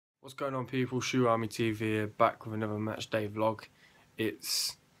What's going on, people? Shoe Army TV here, back with another Matchday vlog.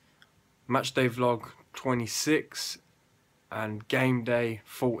 It's Matchday vlog 26 and game day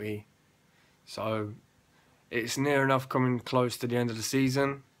 40. So it's near enough coming close to the end of the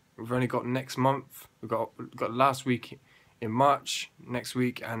season. We've only got next month. We've got last week in March, next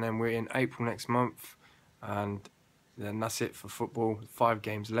week, and then we're in April next month. And then that's it for football. 5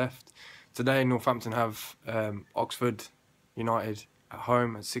 games left. Today Northampton have Oxford United at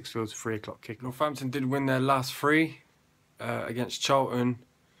home at Sixfields, 3 o'clock kick. Northampton did win their last 3 against Charlton,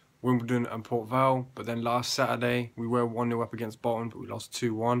 Wimbledon and Port Vale, but then last Saturday we were 1-0 up against Bolton, but we lost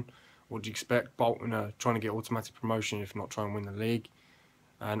 2-1. What do you expect? Bolton are trying to get automatic promotion, if not trying to win the league.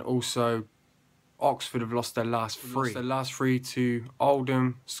 And also Oxford have lost their last 3. Lost their last 3 to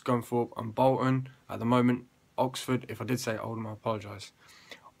Oldham, Scunthorpe and Bolton. At the moment, Oxford, if I did say Oldham, I apologise.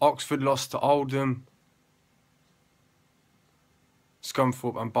 Oxford lost to Oldham,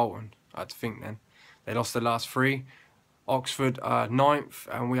 Scunthorpe and Bolton, I had to think then. They lost the last 3. Oxford are 9th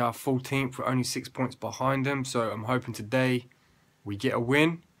and we are 14th. We're only 6 points behind them. So I'm hoping today we get a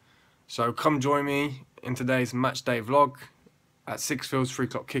win. So come join me in today's Matchday vlog at Sixfields, 3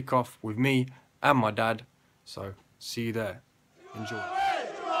 o'clock kickoff with me and my dad. So see you there. Enjoy.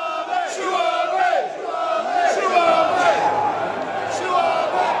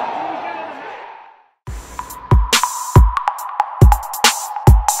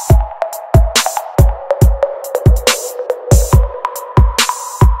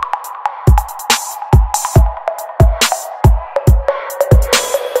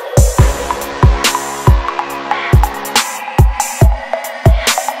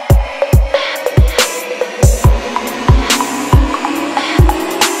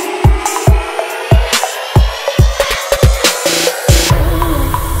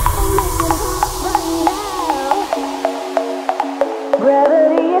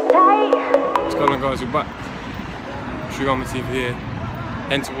 What's going on, guys? We're back. Shoe Army TV here.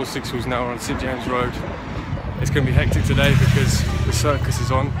 Heading towards Sixfields now. We're on St James Road. It's going to be hectic today because the circus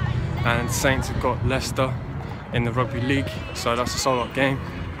is on and Saints have got Leicester in the rugby league, so that's a sold-out game.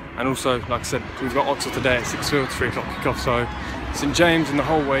 And also, like I said, we've got Oxford today at Sixfields, 3 o'clock kickoff. So St James and the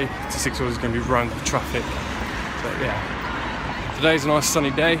whole way to Sixfields is going to be rammed with traffic. So yeah, today's a nice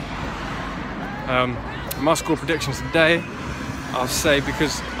sunny day. My score predictions today, I'll say,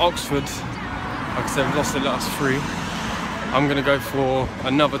 because Oxford, like I said, have lost their last 3, I'm going to go for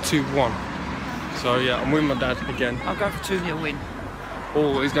another 2-1. So yeah, I'm with my dad again. I'll go for 2-0 win.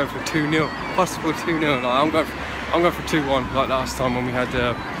 Oh, he's going for 2-0, possible 2-0. No, I'm going for 2-1 like last time when we had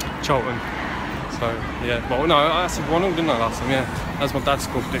Charlton. So yeah, well no, I said 1-0, didn't I, last time? Yeah, that's my dad's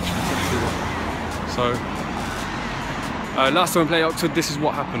score prediction. I said 2-1. So last time we played Oxford, this is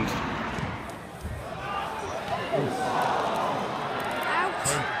what happened.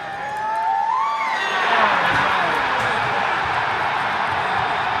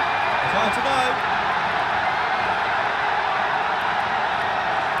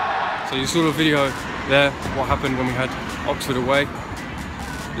 So you saw the video there, what happened when we had Oxford away.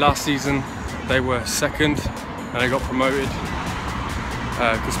 Last season they were 2nd and they got promoted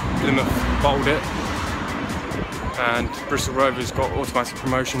because Plymouth bottled it, and Bristol Rovers got automatic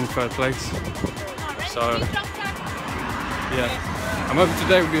promotion in 3rd place. So yeah, I'm hoping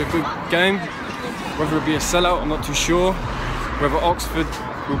today will be a good game. Whether it'll be a sellout, I'm not too sure. Whether Oxford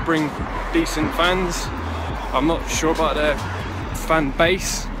will bring decent fans, I'm not sure about their fan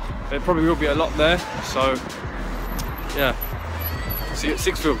base. There probably will be a lot there, so yeah. See you at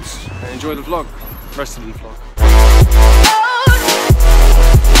Sixfields and enjoy the vlog, rest of the vlog.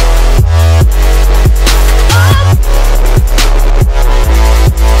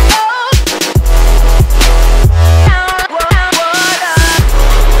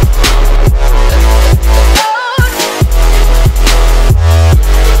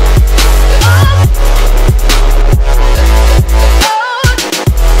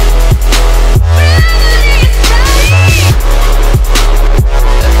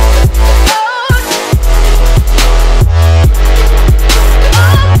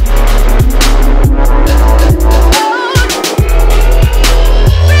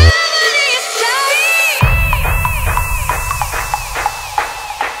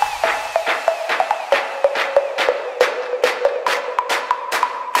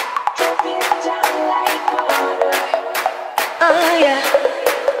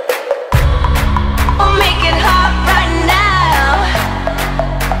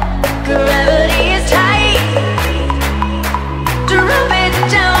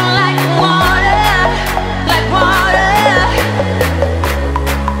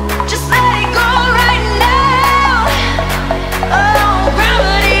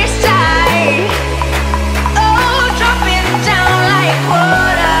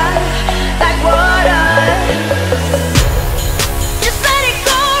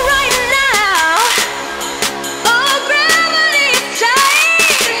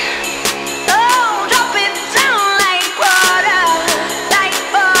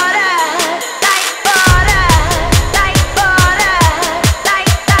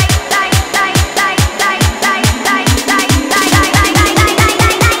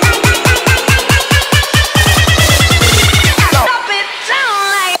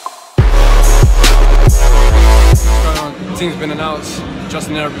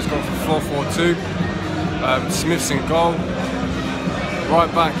 Northampton area has gone for 4-4-2. Smith's in goal.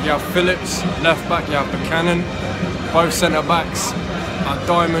 Right back you have Phillips, left back you have Buchanan. Both centre backs are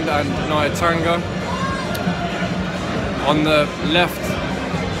Diamond and Nyatanga. On the left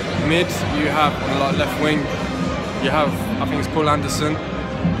mid you have, on the left wing, you have, I think it's Paul Anderson.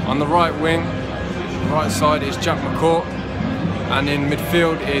 On the right wing, right side is Jack McCourt. And in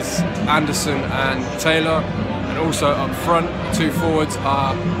midfield is Anderson and Taylor. And also up front, two forwards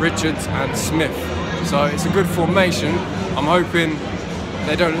are Richards and Smith. So it's a good formation. I'm hoping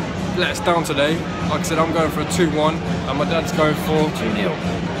they don't let us down today. Like I said, I'm going for a 2-1 and my dad's going for 2-0.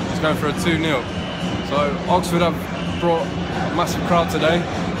 He's going for a 2-0. So Oxford have brought a massive crowd today.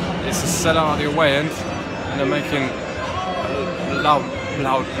 It's a sellout at the away end and they're making loud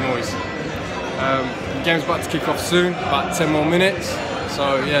noise. The game's about to kick off soon, about 10 more minutes.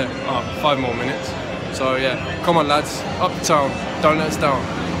 So yeah, 5 more minutes. So yeah, come on lads, up the town, don't let us down.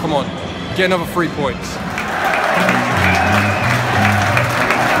 Come on, get another 3 points.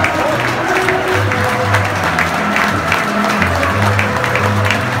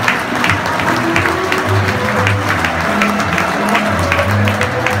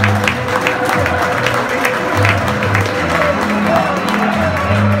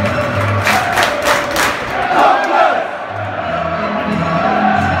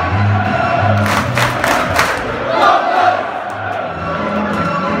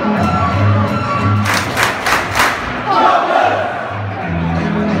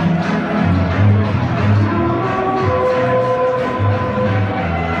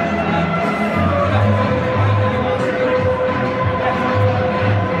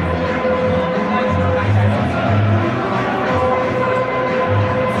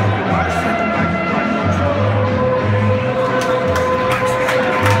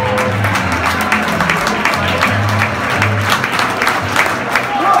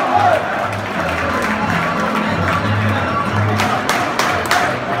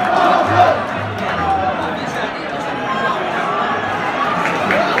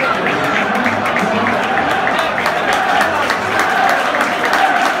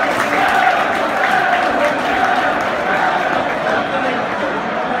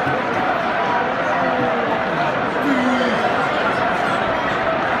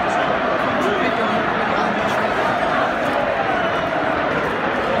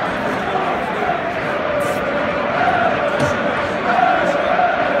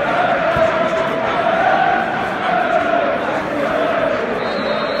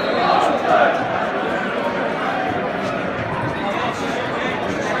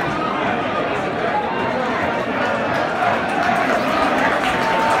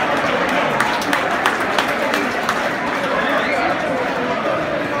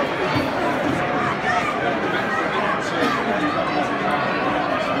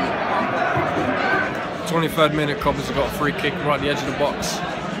 23rd minute, Cobbers have got a free kick right at the edge of the box.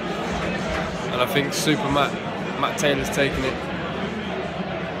 And I think Super Matt Taylor's taking it.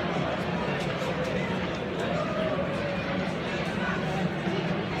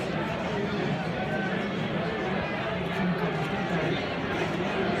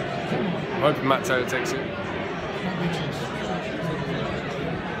 I'm hoping Matt Taylor takes it.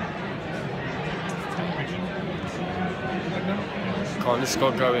 Come on, this has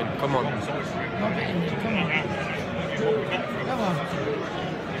got to go in. Come on.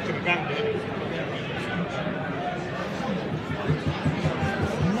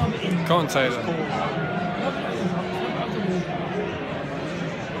 Come on, Taylor.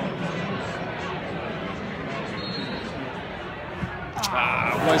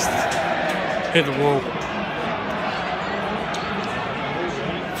 Almost hit the wall.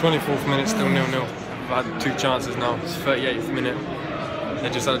 24th minute, still 0-0. I've had 2 chances now. It's 38th minute. They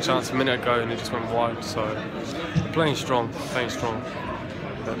just had a chance a minute ago and it just went wide. So playing strong,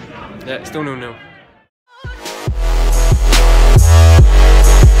 But yeah, still 0-0.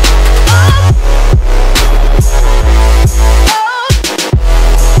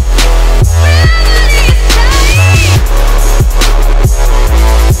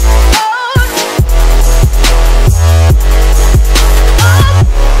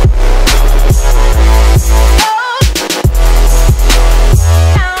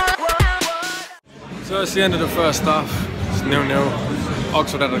 So it's the end of the first half. It's 0-0.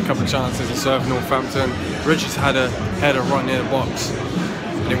 Oxford had a couple of chances and served Northampton. Richards had a header right near the box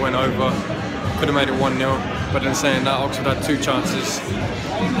and it went over. Could have made it 1-0, but in saying that, Oxford had 2 chances.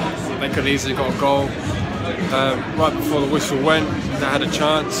 They could have easily got a goal. Right before the whistle went, they had a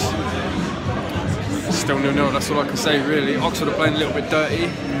chance. Still 0-0, that's all I can say really. Oxford are playing a little bit dirty.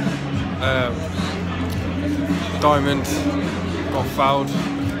 Diamond got fouled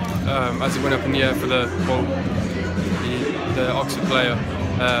as he went up in the air for the ball. The Oxford player,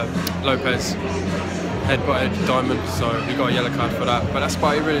 Lopez, headbutted Diamond, so he got a yellow card for that. But that's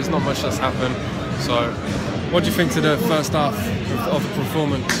about it really, there's not much that's happened. So, what do you think to the first half of the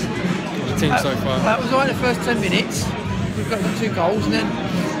performance of the team so far? That was like the first 10 minutes. We've got the 2 goals, and then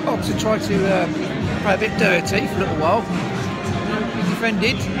Oxford tried to play a bit dirty for a little while. We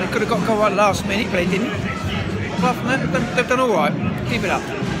defended. They could have got a goal right last minute, but they didn't. Apart from that, they've done all right. Keep it up.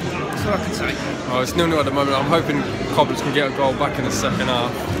 That's all I can say. Oh, it's 0-0 at the moment. I'm hoping Cobblers can get a goal back in the second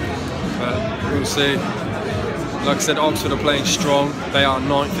half. But we'll see. Like I said, Oxford are playing strong. They are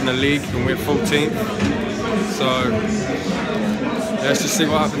 9th in the league and we're 14th. So yeah, let's just see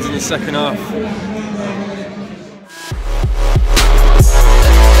what happens in the second half.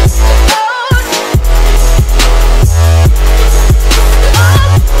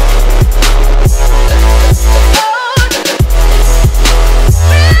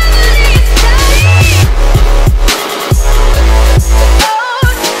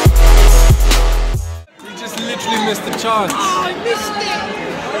 Missed the chance. Oh, I missed it!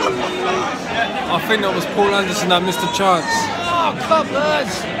 I think that was Paul Anderson that missed the chance. Oh,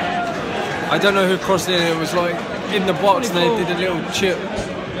 Cobblers! I don't know who crossed it. It was like in the box and they did a little chip.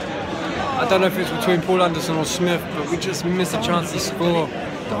 I don't know if it's between Paul Anderson or Smith, but we just missed a chance to score.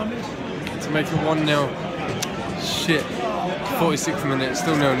 To make it 1-0. Shit. 46th minute,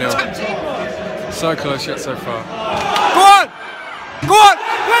 still 0-0. So close yet so far. Go on! Go on!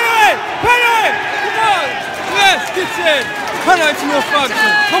 Penalty! Penalty! Come on! Yes, gets in! Penalty to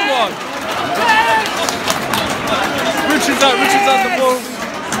Northampton, come on! Richards out the ball.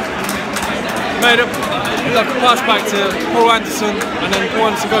 Made up like a pass back to Paul Anderson, and then Paul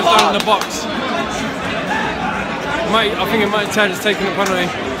Anderson goes down in the box. I think it might have Taylor's taking the penalty.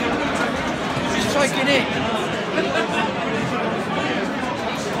 He's taking it.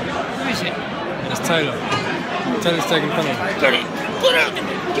 Who is it? It's Taylor. Taylor's taking the penalty. Get it!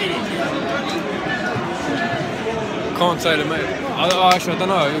 Get it! Can't say that, mate. Actually, I don't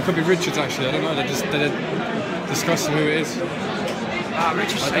know. It could be Richards. Actually, I don't know. They're discussing who it is. Ah,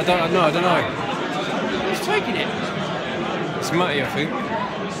 Richards. I don't know. He's taking it. It's Matty, I think.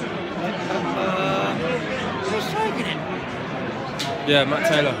 Who's taking it? Yeah, Matt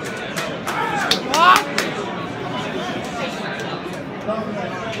Taylor. What?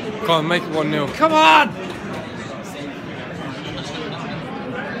 Come on, make it 1-0. Come on!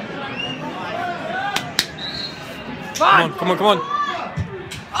 Come on.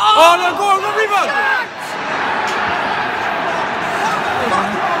 Oh, no, go on, rebound!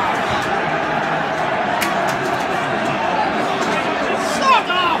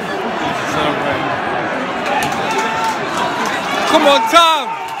 Come on, Tom!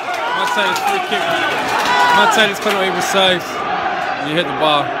 Matt Taylor's free kick. Matt Taylor's penalty was saved. You hit the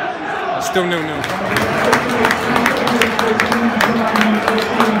bar. It's still 0-0.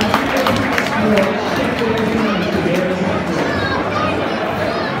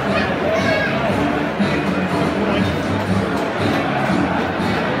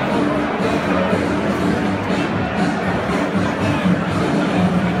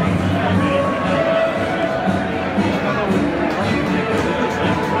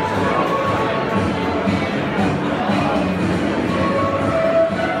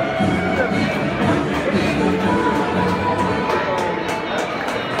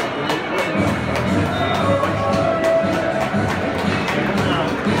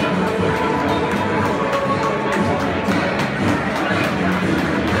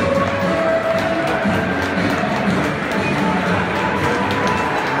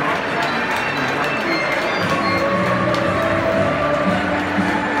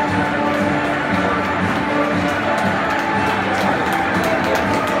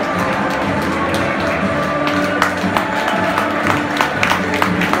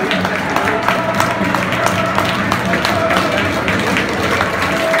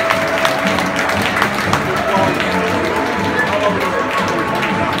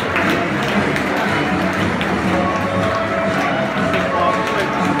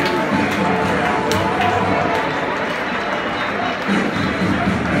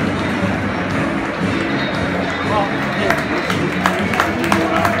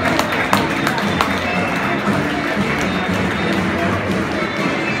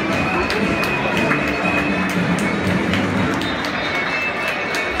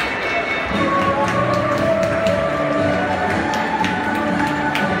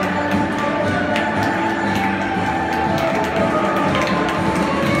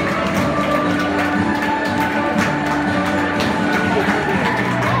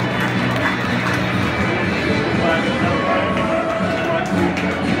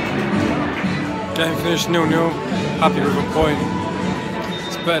 finished 0-0. Happy with a point.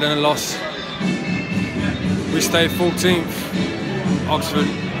 It's better than a loss. We stayed 14th. Oxford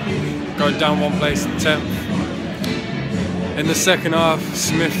go down one place in 10th. In the second half,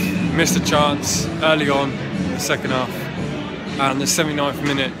 Smith missed a chance early on in the second half. And in the 79th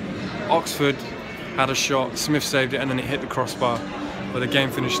minute, Oxford had a shot, Smith saved it, and then it hit the crossbar. But the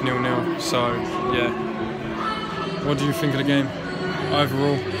game finished 0-0. So, yeah. What do you think of the game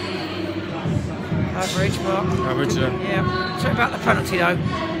overall? Average, Mark. Average, yeah. Yeah. So about the penalty though.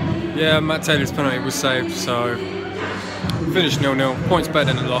 Yeah, Matt Taylor's penalty was saved, so finished 0-0. Points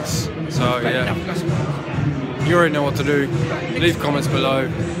better than a loss. So yeah, you already know what to do. Leave comments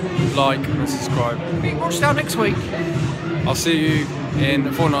below, like and subscribe. Watch down next week. I'll see you in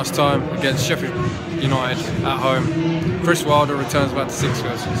a fortnight's time against Sheffield United at home. Chris Wilder returns back to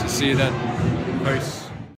Sixfields, so see you then. Peace.